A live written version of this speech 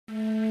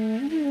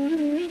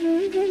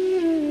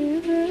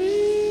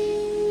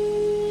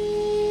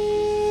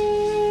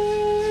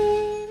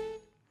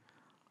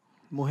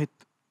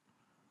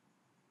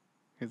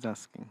is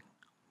asking.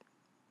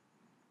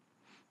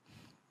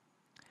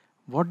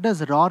 What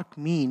does Rourke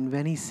mean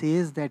when he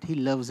says that he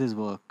loves his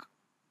work?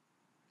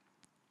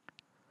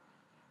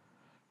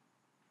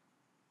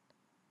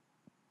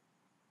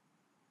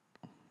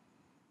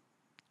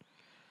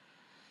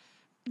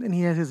 Then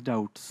he has his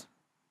doubts.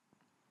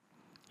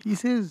 He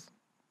says,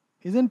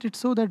 isn't it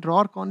so that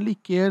Rourke only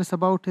cares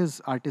about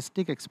his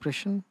artistic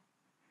expression?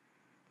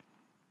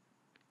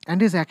 And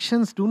his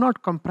actions do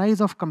not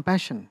comprise of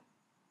compassion.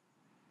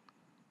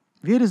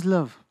 Where is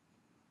love?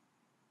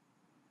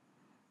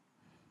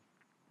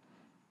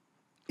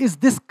 Is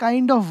this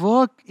kind of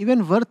work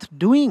even worth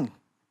doing,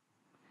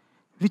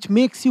 which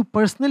makes you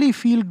personally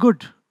feel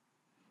good,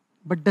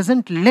 but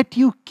doesn't let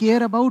you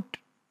care about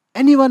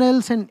anyone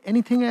else and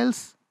anything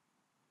else?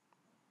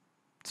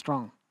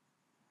 Strong.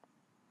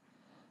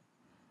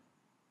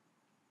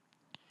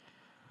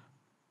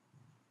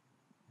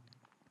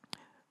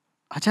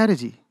 Acharya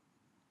ji,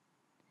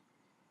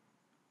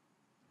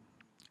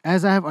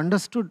 as I have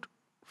understood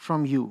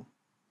from you,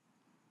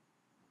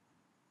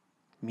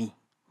 me,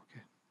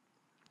 okay,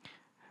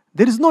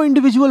 there is no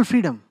individual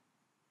freedom.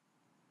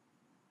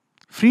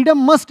 Freedom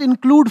must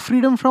include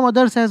freedom from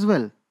others as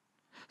well.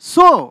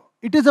 So,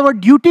 it is our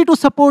duty to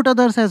support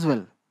others as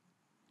well.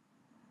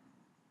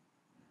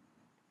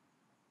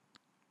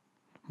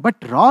 But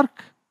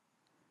Rourke,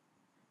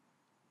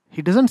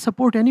 he doesn't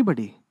support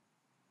anybody.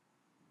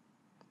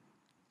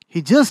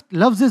 He just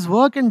loves his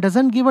work and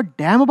doesn't give a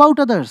damn about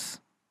others.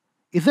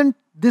 Isn't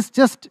this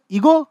just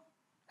ego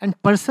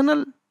and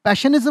personal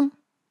passionism?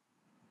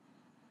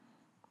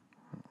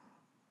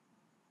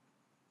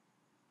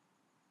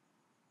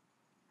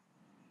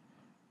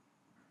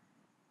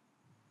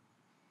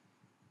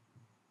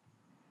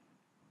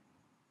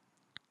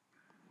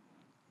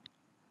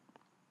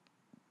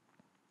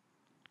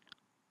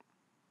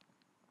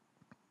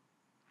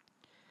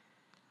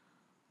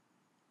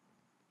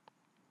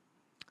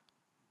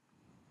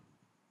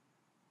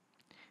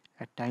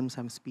 At times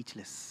I'm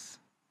speechless.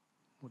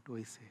 What do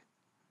I say?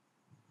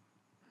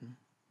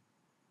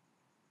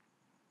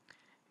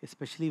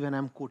 Especially when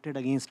I'm quoted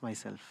against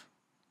myself.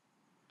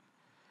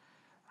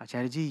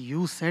 Acharya ji,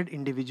 you said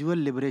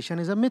individual liberation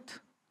is a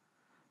myth.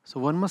 So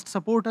one must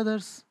support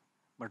others.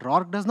 But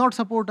Rourke does not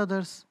support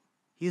others.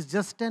 He is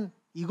just an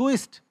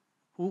egoist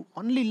who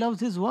only loves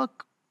his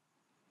work.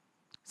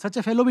 Such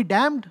a fellow be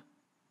damned.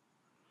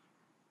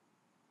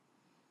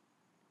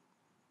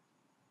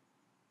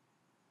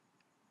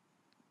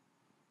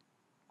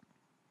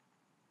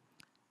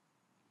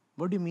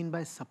 What do you mean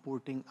by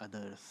supporting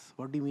others?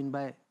 What do you mean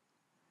by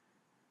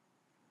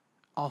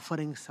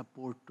offering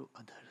support to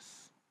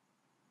others?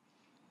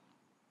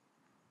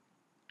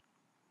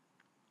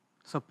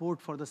 Support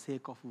for the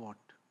sake of what?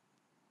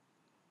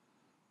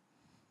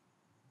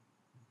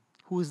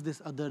 Who is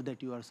this other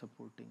that you are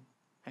supporting?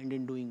 And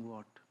in doing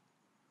what?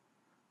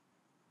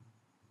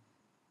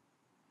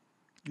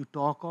 You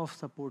talk of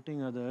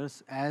supporting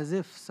others as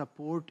if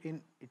support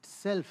in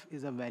itself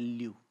is a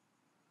value.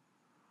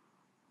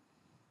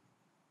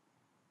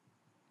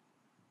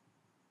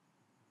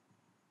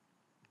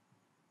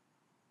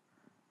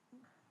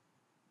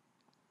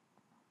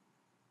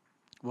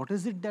 What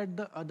is it that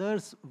the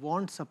others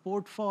want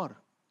support for?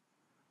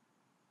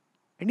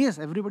 And yes,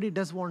 everybody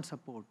does want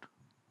support.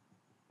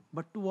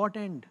 But to what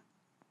end?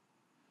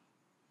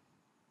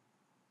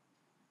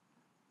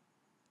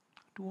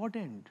 To what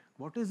end?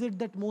 What is it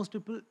that most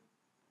people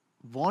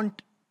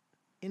want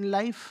in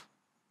life?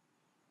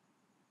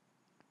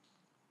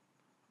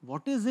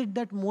 What is it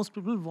that most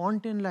people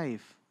want in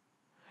life?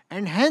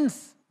 And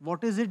hence,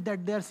 what is it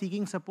that they are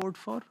seeking support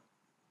for?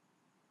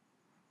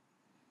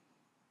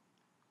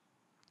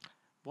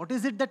 What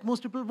is it that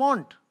most people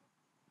want?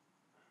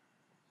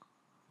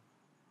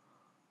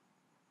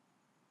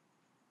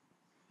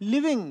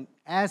 Living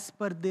as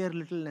per their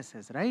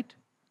littlenesses, right?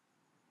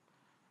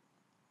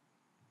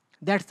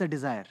 That's the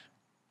desire.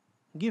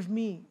 Give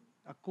me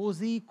a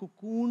cozy,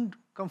 cocooned,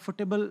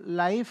 comfortable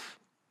life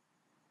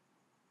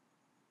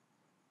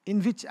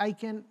in which I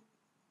can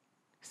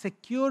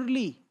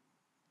securely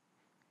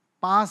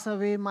pass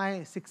away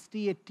my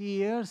 60, 80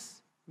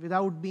 years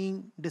without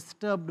being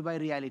disturbed by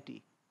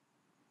reality.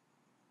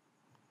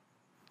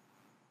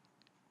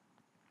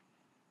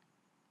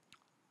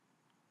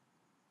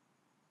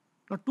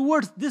 Now,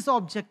 towards this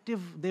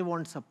objective, they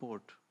want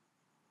support.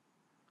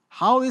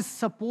 How is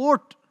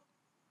support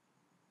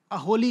a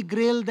holy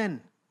grail then?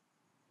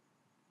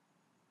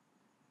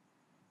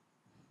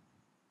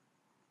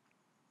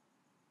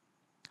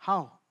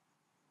 How?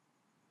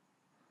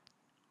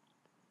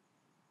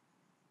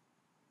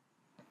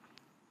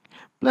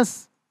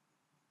 Plus,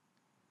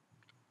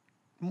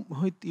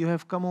 Mohit, you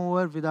have come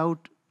over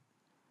without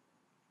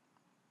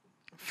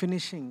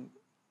finishing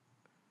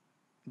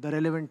the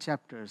relevant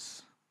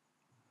chapters.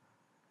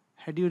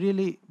 Had you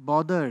really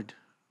bothered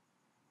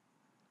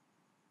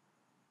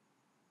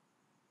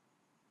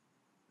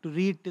to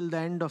read till the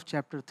end of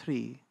chapter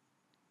 3,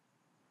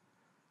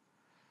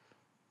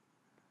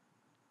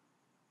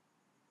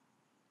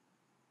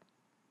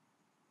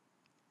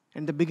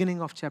 and the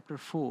beginning of chapter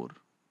 4,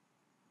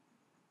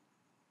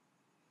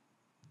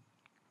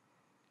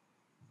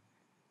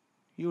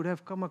 you would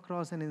have come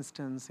across an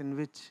instance in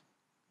which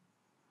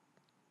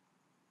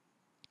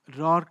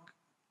rock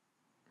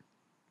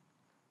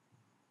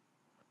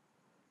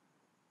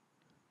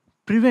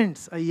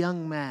prevents a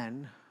young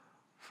man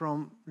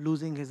from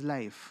losing his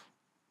life.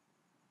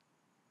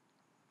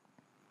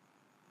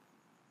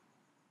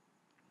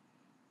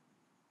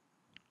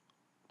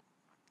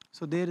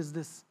 So there is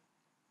this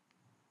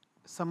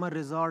summer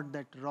resort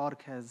that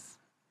Rourke has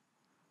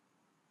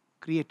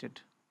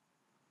created.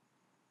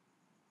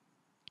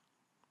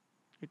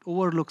 It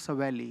overlooks a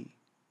valley.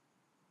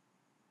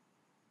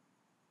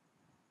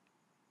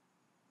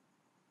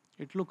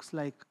 It looks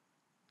like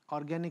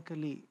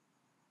organically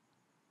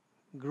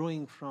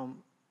growing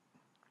from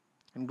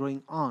and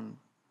growing on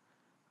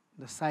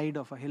the side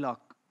of a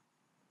hillock.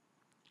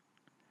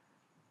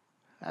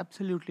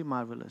 Absolutely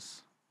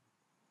marvelous.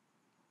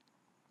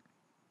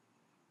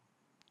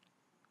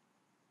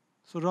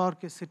 So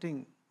Rourke is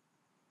sitting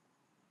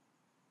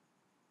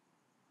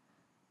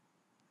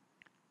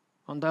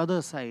on the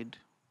other side,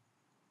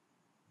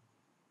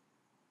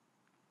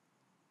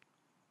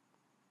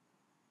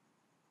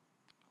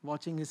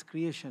 watching his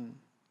creation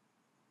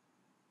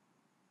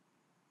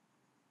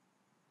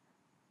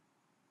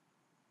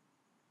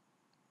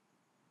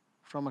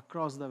from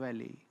across the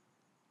valley,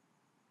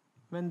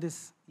 when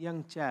this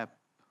young chap,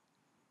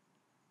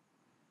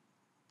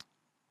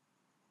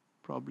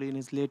 probably in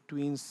his late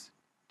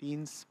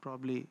teens,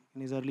 probably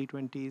in his early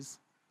 20s,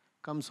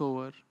 comes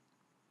over.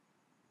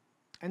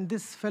 And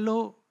this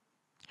fellow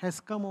has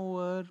come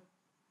over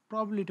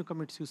probably to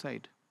commit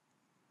suicide.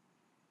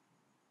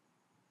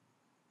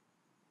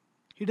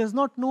 He does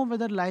not know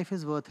whether life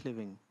is worth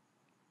living.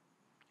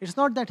 It's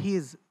not that he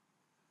is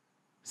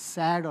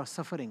sad or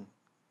suffering.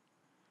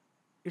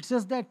 It's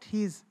just that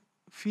he is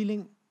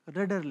feeling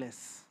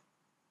rudderless,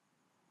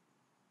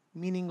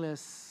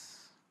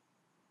 meaningless,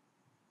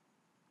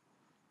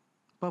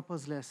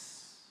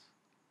 purposeless.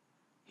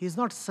 He is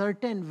not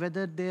certain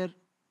whether there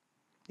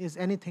is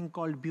anything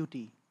called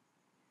beauty,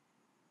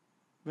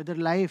 whether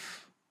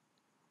life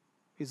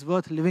is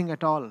worth living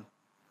at all.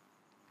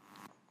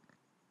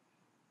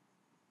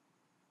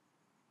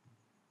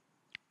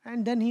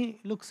 And then he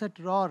looks at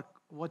Rourke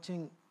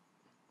watching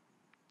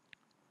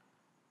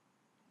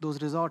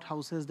those resort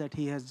houses that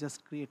he has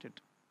just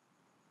created.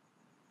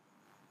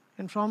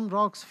 And from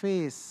Rourke's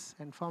face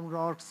and from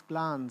Rourke's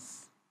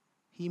glance,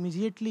 he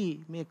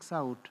immediately makes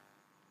out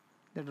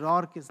that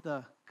Rourke is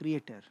the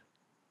creator.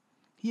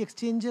 He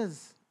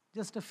exchanges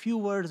just a few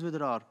words with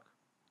Rourke.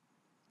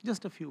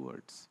 Just a few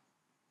words.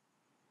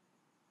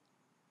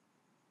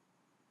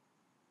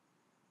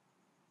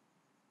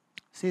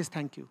 Says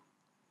thank you.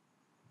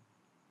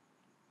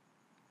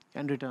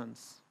 And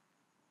returns.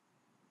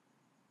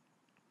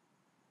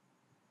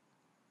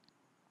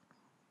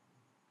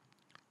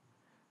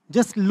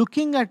 Just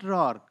looking at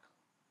Rourke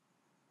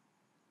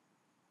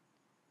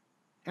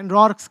and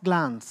Rourke's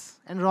glance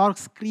and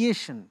Rourke's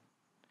creation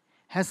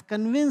has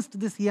convinced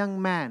this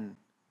young man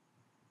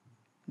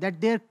that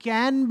there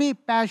can be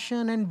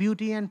passion and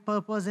beauty and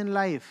purpose in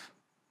life.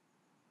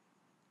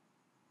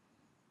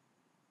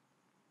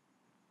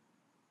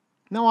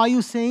 Now, are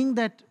you saying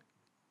that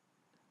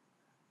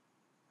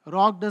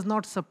Rourke does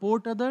not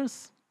support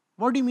others?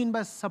 What do you mean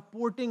by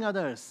supporting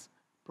others?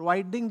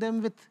 Providing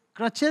them with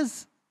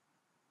crutches?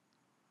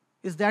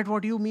 Is that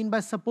what you mean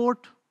by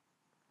support?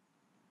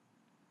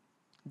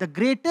 The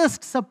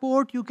greatest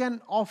support you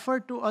can offer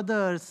to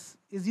others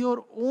is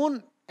your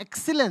own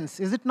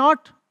excellence, is it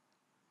not?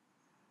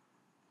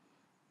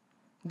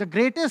 The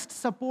greatest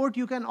support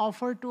you can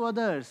offer to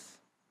others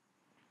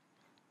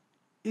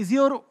is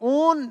your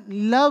own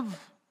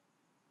love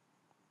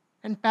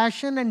and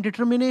passion and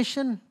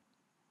determination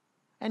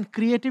and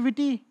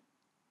creativity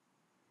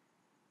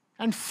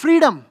and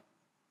freedom.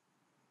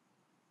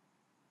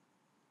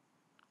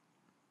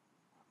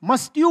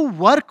 Must you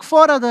work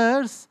for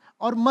others,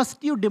 or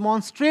must you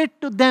demonstrate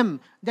to them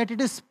that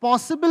it is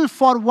possible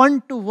for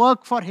one to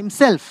work for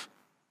himself?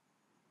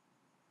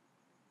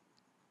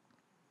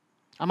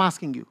 I'm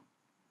asking you.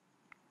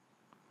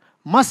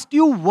 Must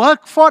you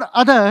work for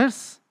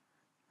others,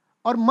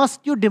 or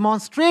must you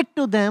demonstrate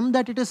to them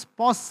that it is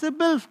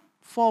possible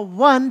for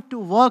one to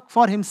work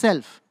for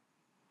himself?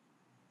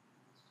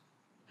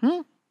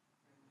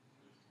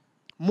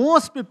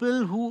 Most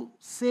people who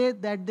say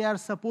that they are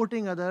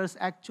supporting others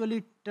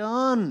actually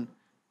turn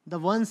the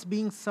ones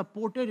being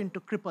supported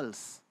into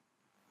cripples.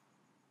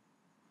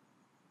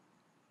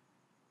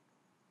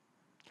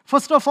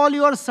 First of all,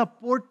 you are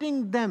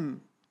supporting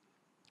them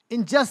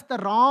in just the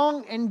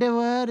wrong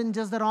endeavor, in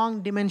just the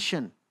wrong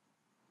dimension.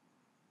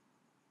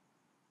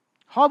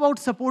 How about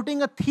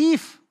supporting a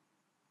thief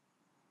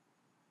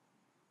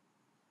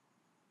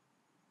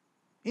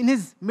in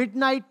his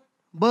midnight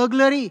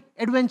burglary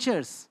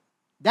adventures?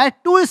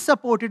 That too is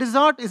support, it is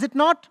not, is it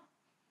not?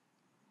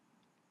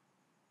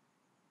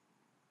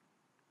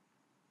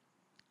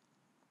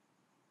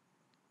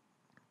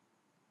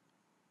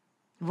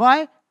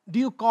 Why do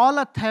you call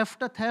a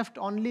theft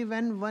only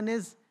when one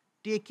is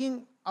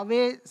taking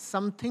away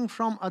something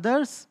from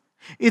others?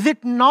 Is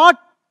it not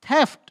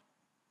theft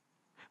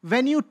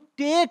When you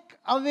take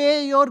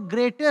away your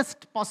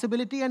greatest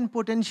possibility and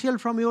potential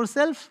from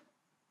yourself,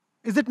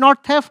 is it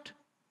not theft?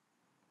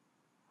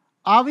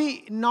 Are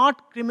we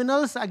not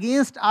criminals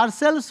against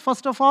ourselves,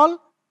 first of all?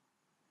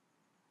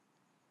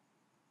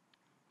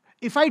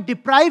 If I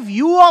deprive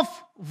you of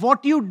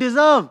what you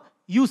deserve,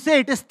 you say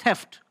it is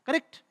theft,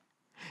 correct?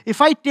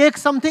 If I take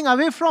something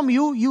away from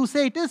you, you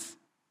say it is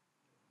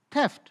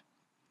theft.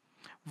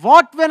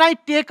 What when I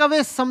take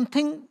away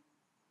something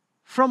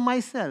from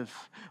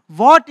myself?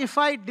 What if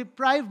I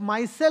deprive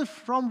myself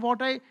from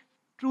what I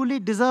truly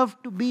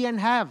deserve to be and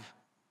have?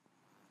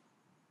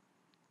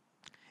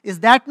 Is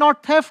that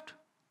not theft?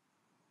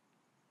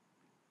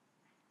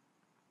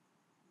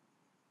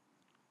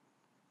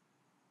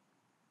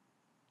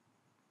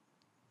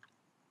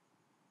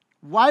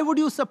 Why would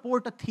you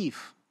support a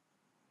thief?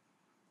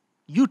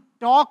 You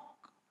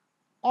talk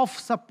of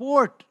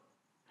support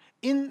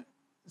in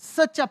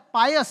such a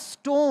pious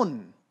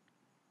tone,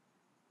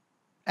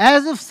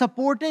 as if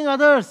supporting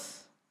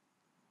others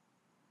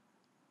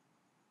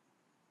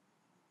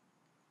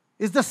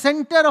is the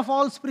center of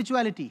all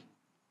spirituality.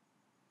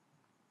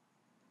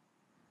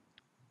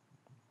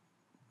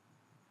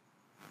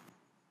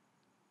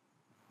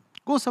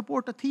 Go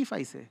support a thief,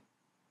 I say.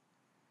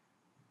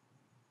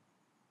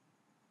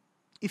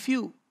 If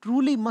you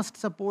truly must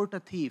support a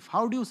thief,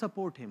 how do you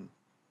support him?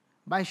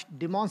 By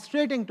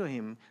demonstrating to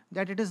him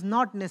that it is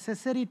not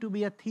necessary to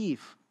be a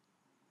thief.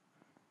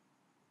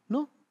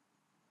 No.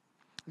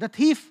 The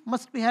thief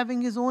must be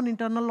having his own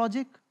internal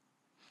logic.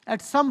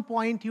 At some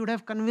point, he would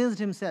have convinced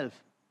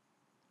himself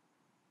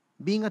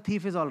being a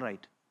thief is all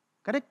right.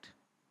 Correct?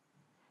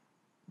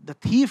 The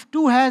thief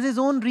too has his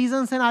own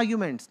reasons and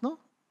arguments. No?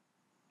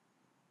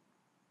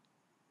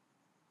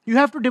 You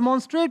have to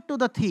demonstrate to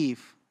the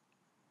thief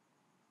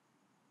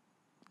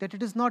that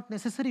it is not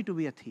necessary to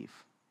be a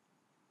thief.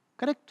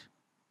 Correct?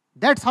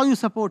 That's how you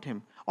support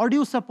him. Or do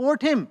you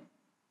support him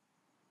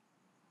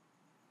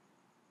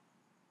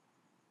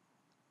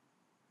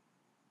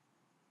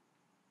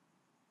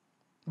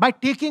by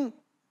taking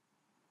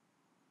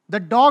the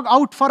dog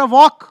out for a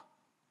walk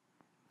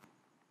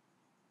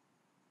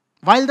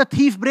while the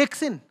thief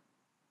breaks in?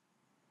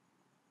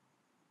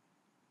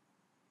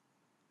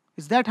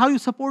 Is that how you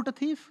support a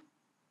thief?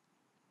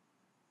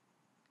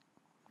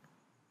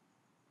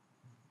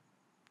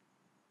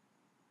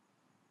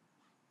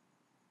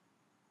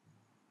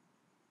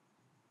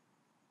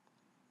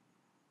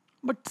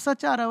 But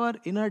such are our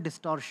inner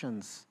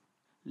distortions.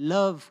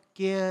 Love,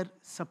 care,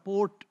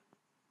 support.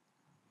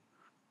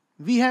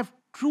 We have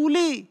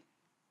truly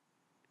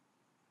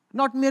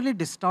not merely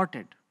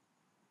distorted,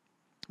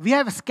 we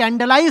have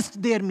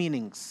scandalized their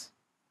meanings.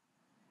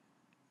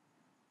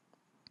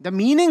 The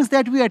meanings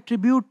that we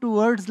attribute to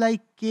words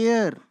like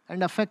care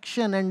and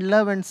affection and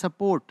love and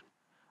support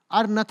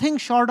are nothing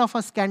short of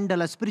a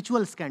scandal, a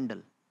spiritual scandal.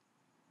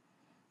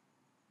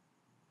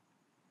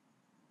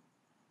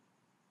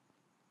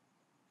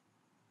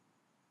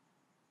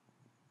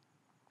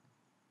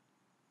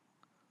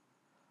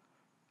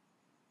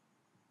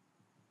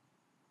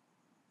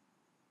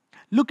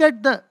 Look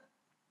at the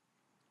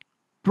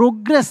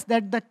progress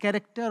that the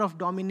character of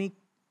Dominic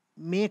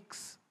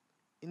makes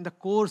in the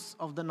course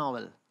of the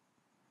novel.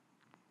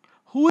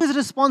 Who is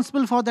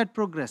responsible for that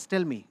progress?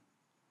 Tell me.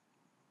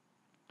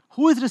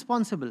 Who is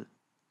responsible?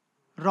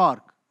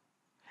 Rourke.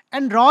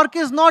 And Rourke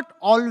is not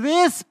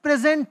always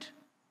present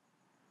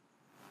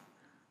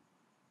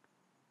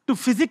to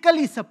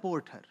physically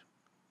support her.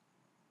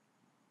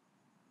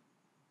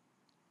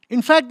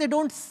 In fact, they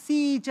don't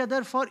see each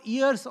other for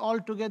years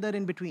altogether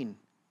in between.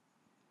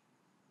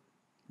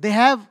 They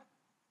have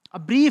a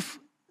brief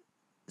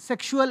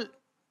sexual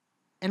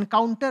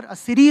encounter, a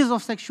series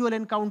of sexual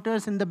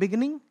encounters in the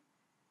beginning,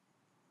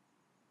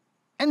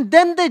 and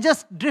then they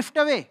just drift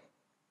away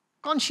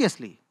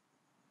consciously.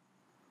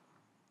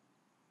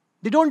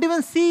 They don't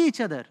even see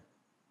each other.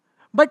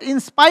 But in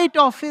spite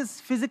of his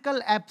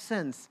physical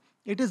absence,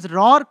 it is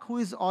Rourke who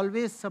is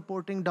always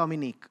supporting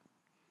Dominique.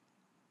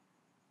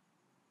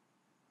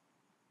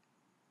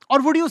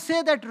 Or would you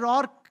say that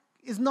Rourke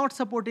is not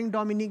supporting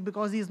Dominique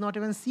because he is not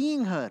even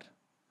seeing her?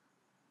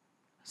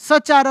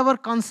 Such are our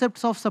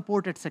concepts of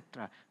support,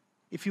 etc.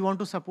 If you want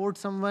to support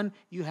someone,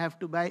 you have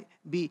to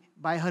be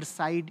by her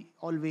side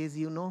always,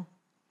 you know.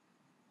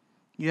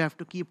 You have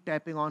to keep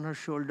tapping on her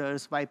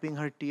shoulders, wiping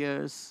her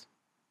tears.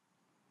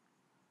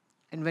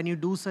 And when you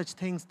do such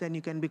things, then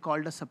you can be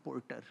called a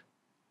supporter.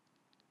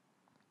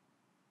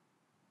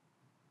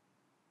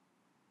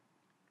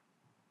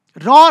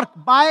 Rourke,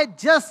 by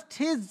just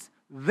his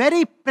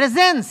very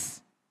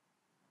presence,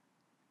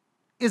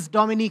 is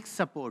Dominique's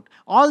support.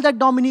 All that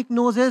Dominique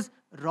knows is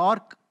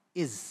Rourke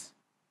is.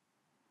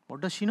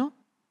 What does she know?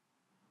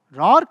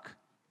 Rourke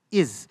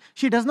is.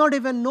 She does not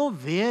even know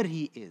where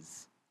he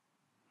is.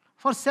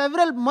 For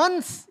several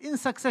months in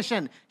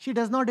succession, she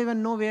does not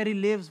even know where he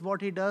lives,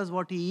 what he does,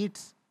 what he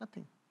eats,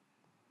 nothing.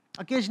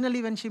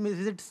 Occasionally when she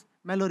visits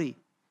Mallory,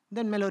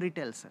 then Mallory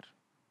tells her.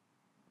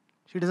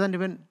 She doesn't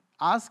even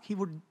ask, he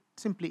would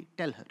simply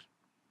tell her.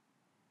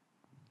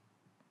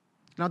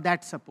 Now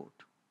that's support.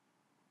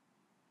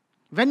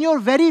 When your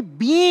very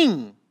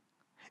being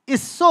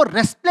is so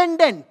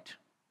resplendent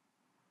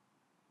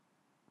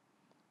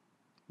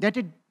that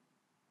it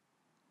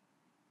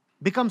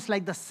becomes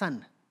like the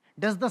sun.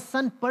 Does the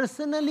sun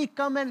personally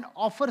come and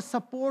offer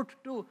support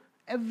to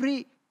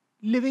every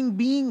living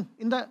being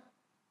in the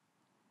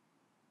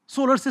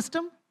solar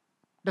system?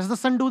 Does the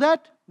sun do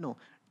that? No.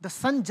 The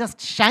sun just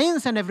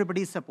shines and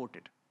everybody is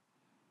supported.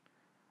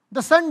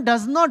 The sun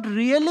does not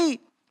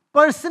really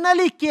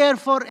personally care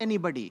for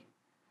anybody.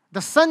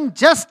 The sun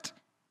just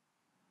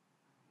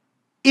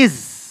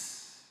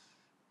is.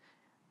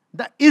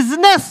 The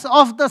isness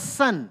of the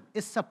sun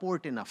is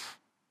support enough.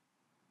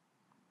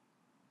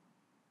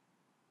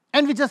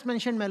 And we just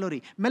mentioned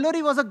Mallory.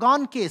 Mallory was a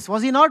gone case,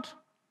 was he not?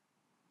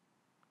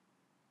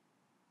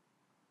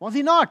 Was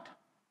he not?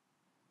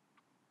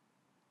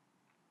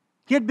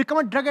 He had become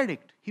a drug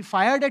addict. He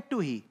fired at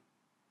Toohey.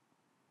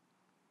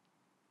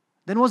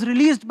 Then was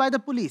released by the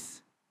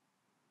police.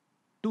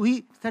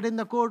 Toohey said in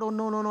the court, oh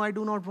no, I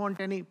do not want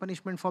any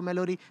punishment for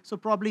Mallory. So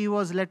probably he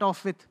was let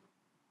off with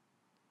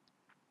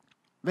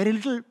very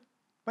little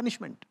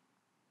punishment.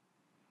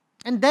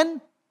 And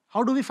then,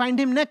 how do we find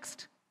him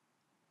next?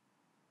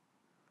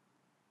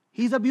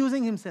 He's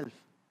abusing himself.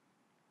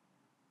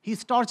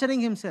 He's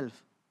torturing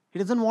himself. He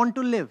doesn't want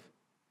to live.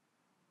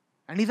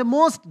 And he's the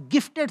most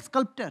gifted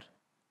sculptor.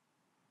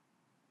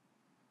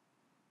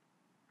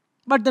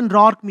 But then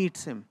Rourke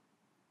meets him.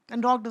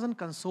 And Rourke doesn't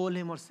console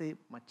him or say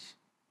much.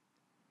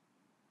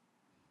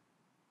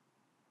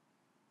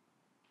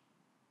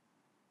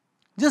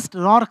 Just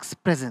Rourke's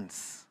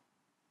presence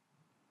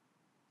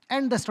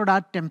and the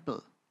Stoddart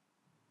Temple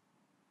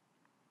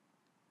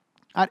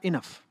are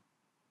enough.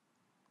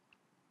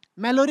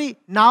 Mallory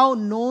now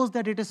knows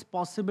that it is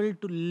possible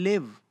to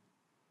live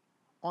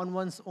on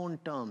one's own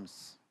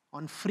terms,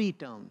 on free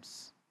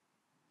terms.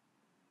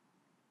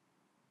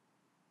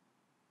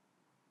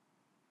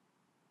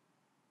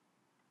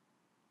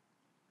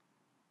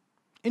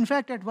 In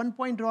fact, at one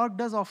point, Rourke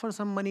does offer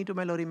some money to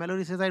Mallory.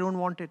 Mallory says, I don't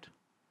want it.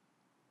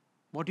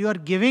 What you are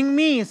giving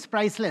me is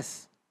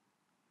priceless.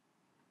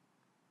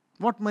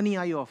 What money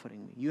are you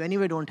offering me? You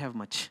anyway don't have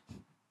much.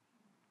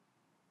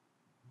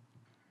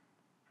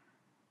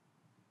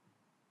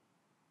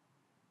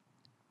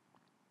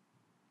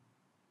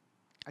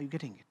 Are you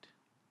getting it?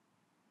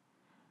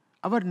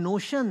 Our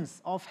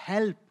notions of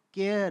help,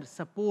 care,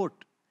 support,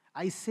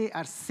 I say,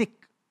 are sick.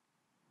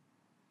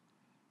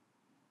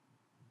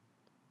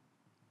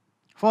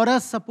 For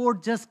us,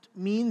 support just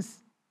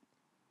means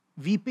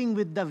weeping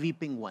with the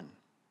weeping one.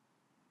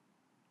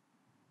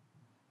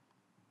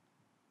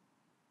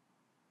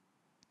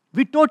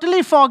 We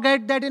totally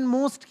forget that in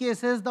most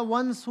cases, the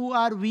ones who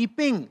are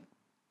weeping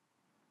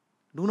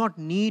do not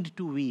need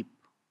to weep.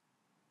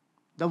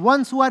 The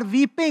ones who are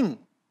weeping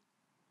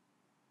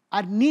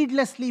are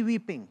needlessly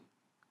weeping.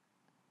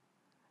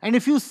 And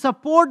if you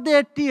support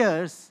their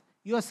tears,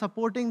 you are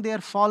supporting their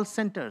false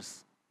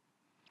centers.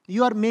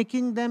 You are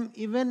making them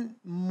even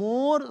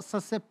more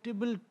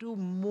susceptible to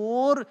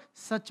more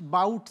such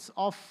bouts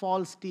of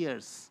false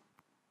tears.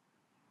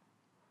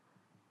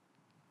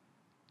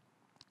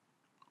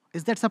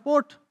 Is that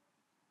support?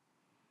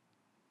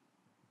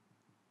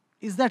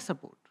 Is that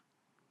support?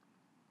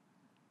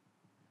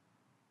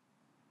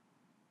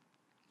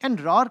 And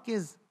Rourke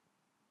is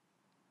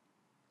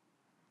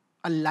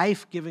a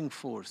life-giving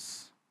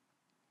force.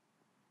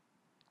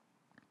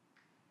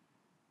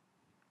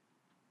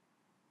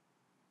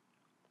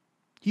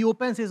 He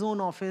opens his own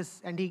office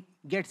and he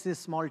gets his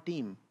small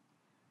team.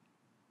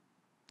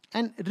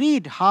 And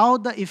read how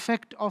the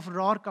effect of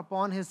Rourke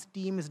upon his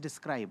team is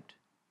described.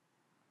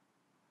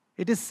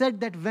 It is said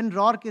that when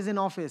Rourke is in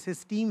office,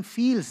 his team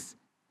feels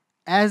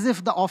as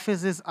if the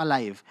office is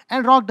alive.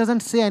 And Rourke doesn't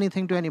say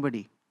anything to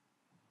anybody.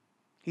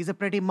 He's a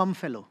pretty mum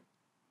fellow.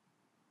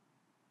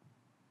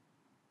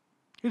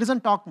 He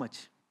doesn't talk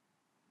much.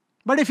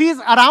 But if he is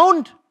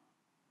around,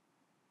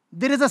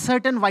 there is a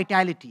certain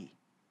vitality,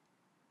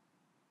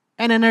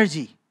 an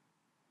energy,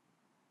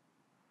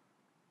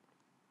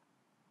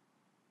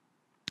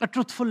 a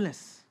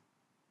truthfulness.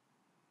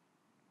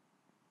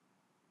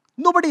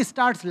 Nobody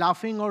starts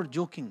laughing or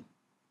joking.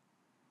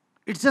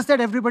 It's just that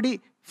everybody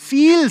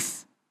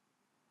feels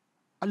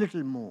a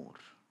little more.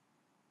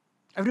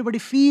 Everybody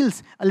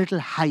feels a little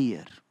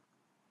higher.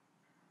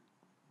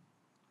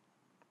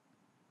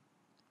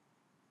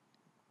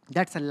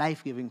 That's a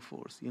life-giving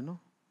force, you know.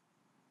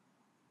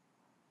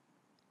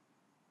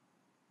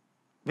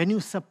 When you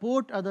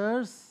support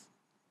others,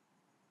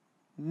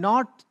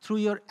 not through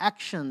your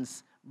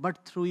actions,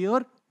 but through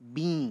your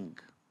being.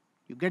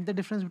 You get the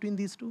difference between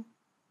these two?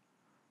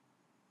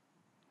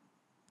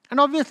 And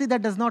obviously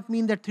that does not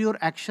mean that through your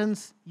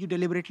actions you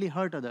deliberately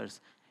hurt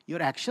others.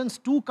 Your actions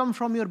too come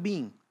from your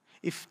being.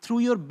 If through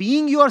your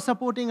being you are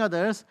supporting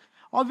others,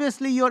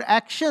 obviously your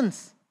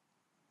actions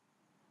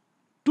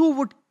too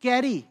would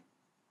carry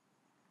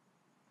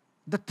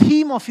the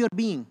theme of your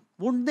being,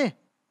 wouldn't they?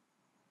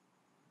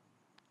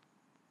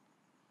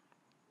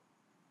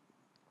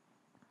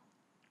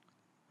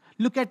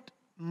 Look at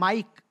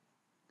Mike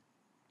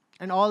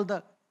and all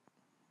the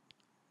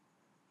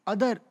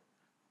other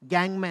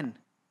gangmen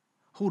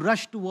who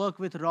rush to work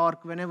with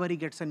Rourke whenever he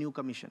gets a new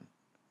commission.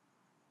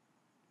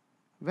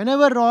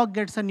 Whenever Rourke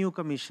gets a new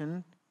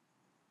commission,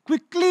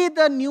 quickly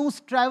the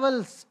news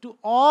travels to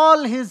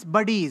all his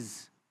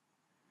buddies,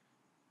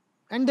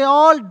 and they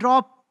all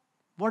drop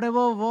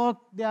whatever work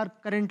they are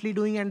currently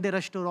doing and they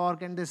rush to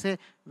Rourke and they say,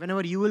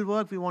 whenever you will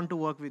work, we want to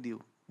work with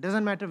you.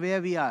 Doesn't matter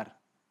where we are.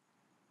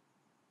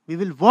 We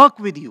will work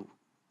with you.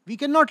 We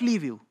cannot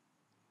leave you.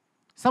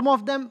 Some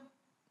of them,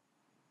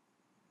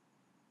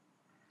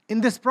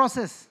 in this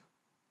process,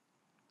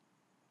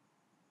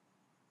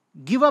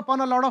 give up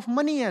on a lot of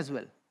money as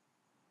well.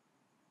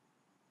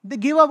 They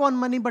give up on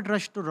money but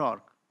rush to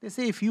Rourke. They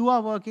say, if you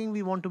are working,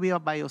 we want to be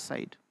by your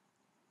side.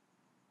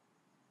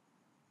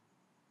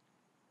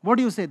 What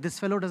do you say? This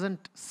fellow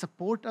doesn't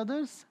support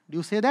others? Do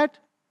you say that?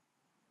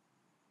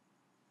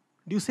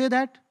 Do you say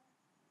that?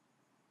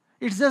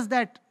 It's just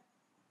that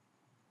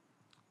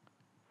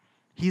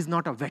he's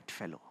not a wet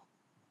fellow.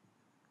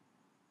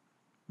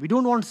 We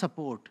don't want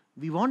support.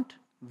 We want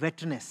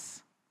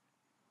wetness.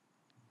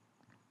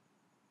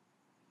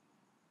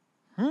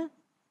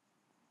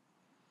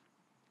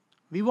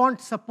 We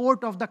want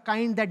support of the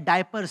kind that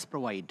diapers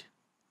provide.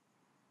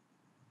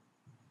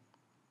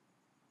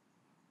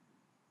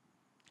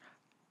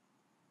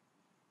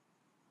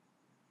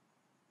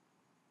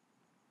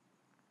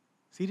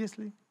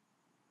 Seriously?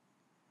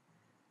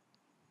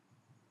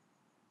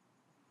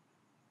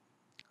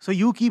 So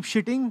you keep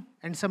shitting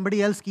and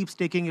somebody else keeps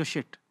taking your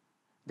shit.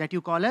 That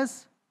you call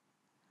as,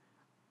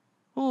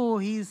 oh,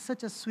 he's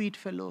such a sweet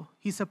fellow.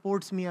 He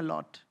supports me a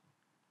lot.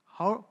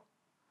 How?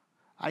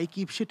 I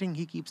keep shitting,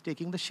 he keeps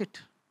taking the shit.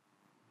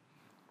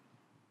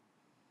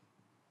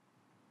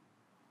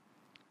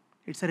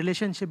 It's a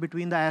relationship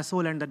between the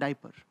asshole and the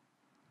diaper.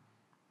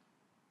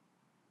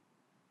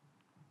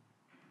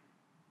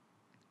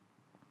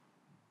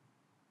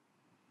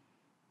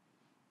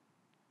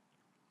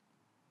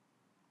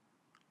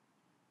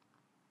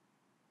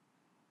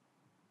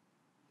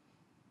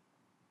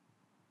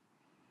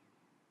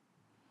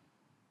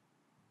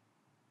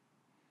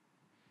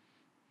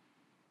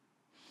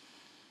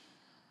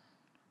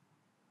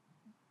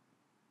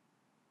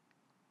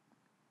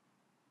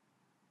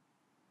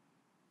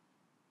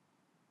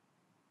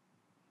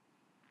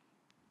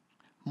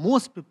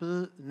 Most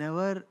people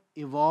never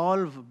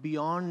evolve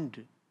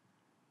beyond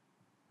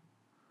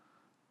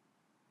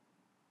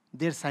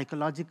their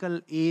psychological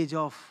age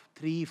of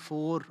 3,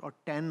 4, or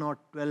 10 or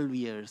 12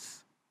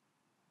 years.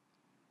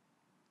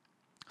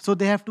 So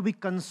they have to be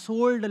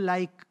consoled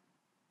like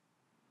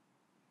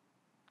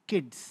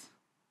kids.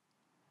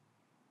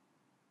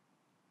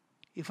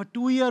 If a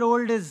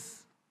 2-year-old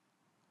is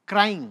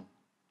crying,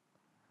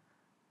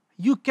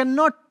 you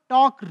cannot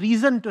talk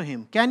reason to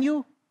him, can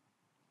you?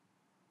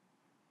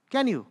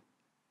 Can you?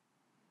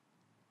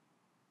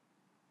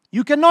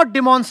 You cannot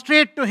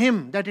demonstrate to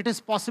him that it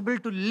is possible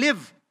to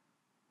live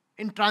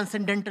in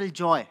transcendental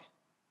joy.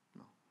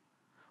 No.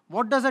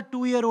 What does a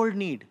 2-year-old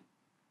need?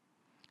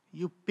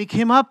 You pick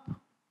him up,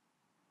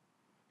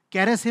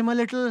 caress him a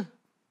little,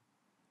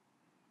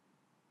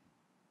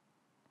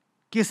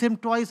 kiss him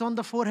twice on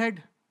the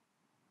forehead,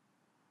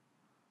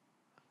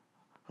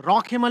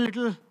 rock him a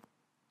little,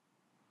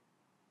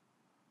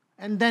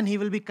 and then he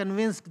will be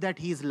convinced that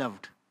he is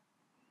loved.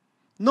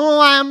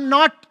 No, I am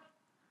not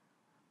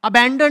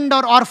abandoned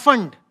or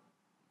orphaned.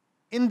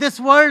 In this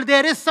world,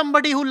 there is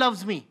somebody who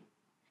loves me.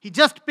 He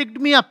just picked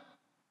me up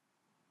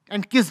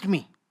and kissed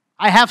me.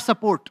 I have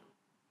support.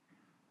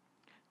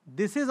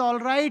 This is all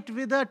right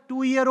with a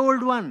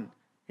 2-year-old one.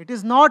 It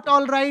is not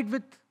all right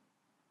with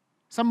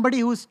somebody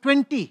who is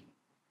 20.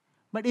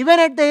 But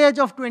even at the age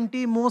of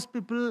 20, most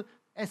people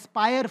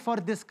aspire for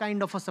this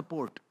kind of a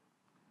support.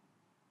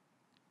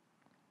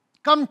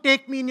 Come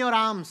take me in your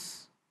arms.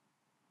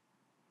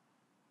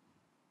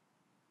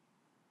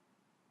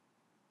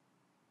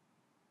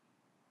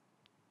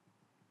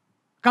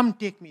 Come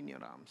take me in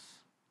your arms.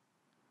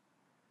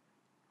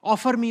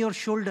 Offer me your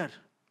shoulder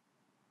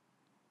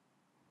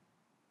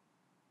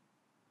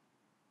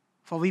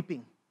for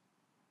weeping.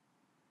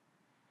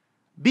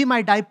 Be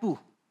my daipu.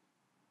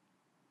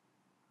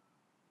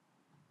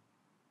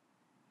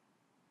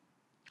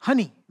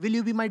 Honey, will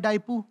you be my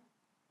daipu?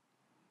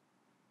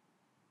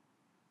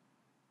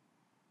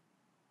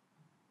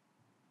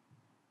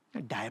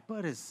 A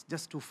diaper is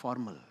just too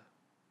formal.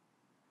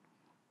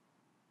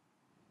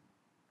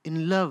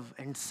 In love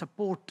and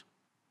support,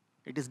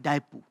 it is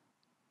daipu.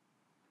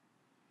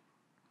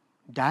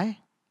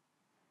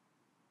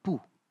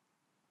 Dai-pu.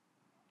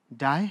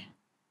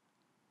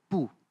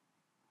 Dai-pu.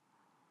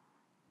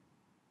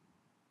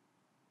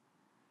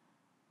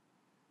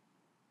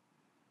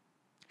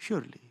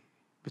 Surely,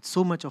 with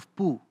so much of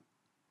poo,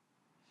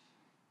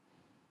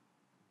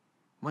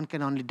 one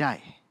can only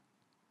die.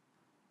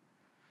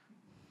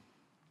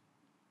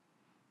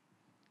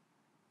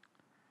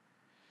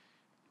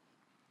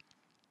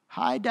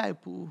 Hi,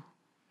 Daipu.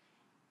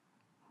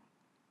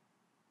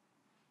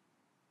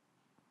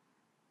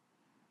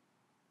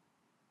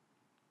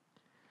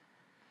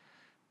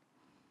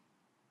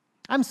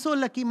 I'm so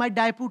lucky my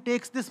Daipu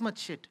takes this much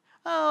shit.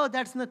 Oh,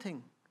 that's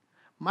nothing.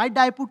 My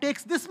Daipu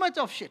takes this much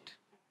of shit.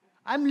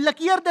 I'm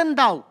luckier than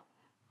thou.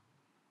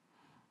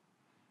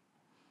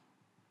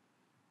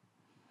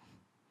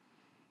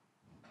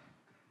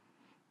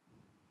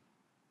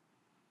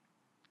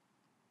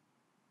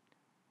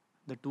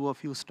 The two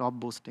of you stop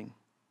boasting.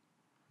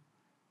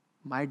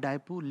 My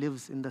Daipu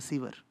lives in the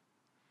sewer.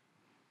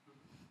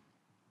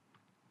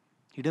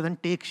 He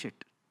doesn't take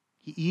shit.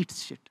 He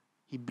eats shit.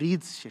 He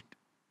breathes shit.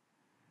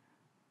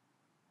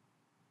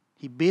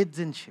 He bathes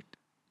in shit.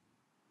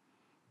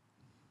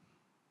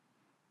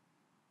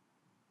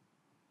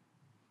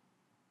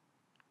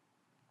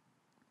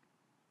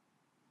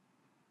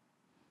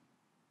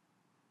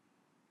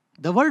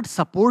 The word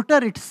supporter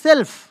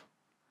itself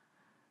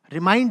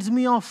reminds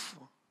me of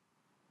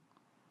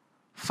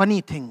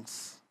funny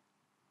things.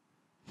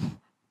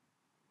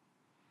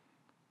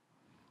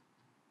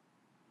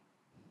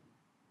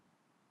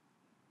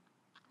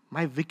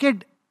 My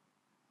wicked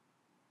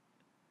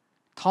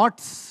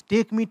thoughts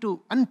take me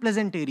to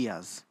unpleasant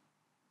areas,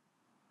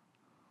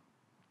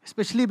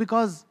 especially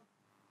because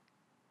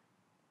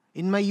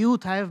in my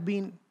youth I have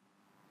been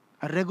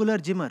a regular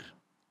gymmer.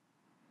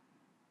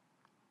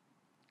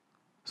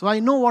 So I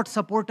know what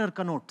supporter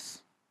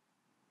connotes.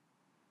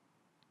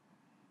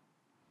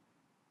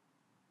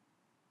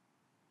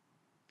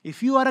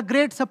 If you are a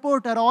great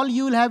supporter, all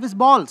you will have is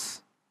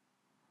balls.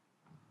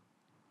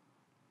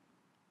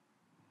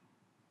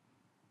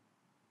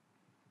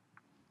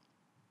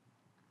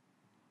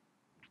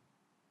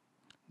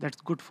 That's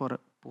good for a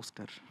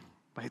poster,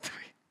 by the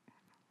way.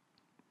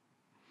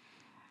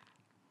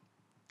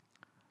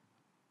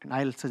 And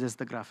I'll suggest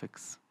the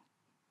graphics.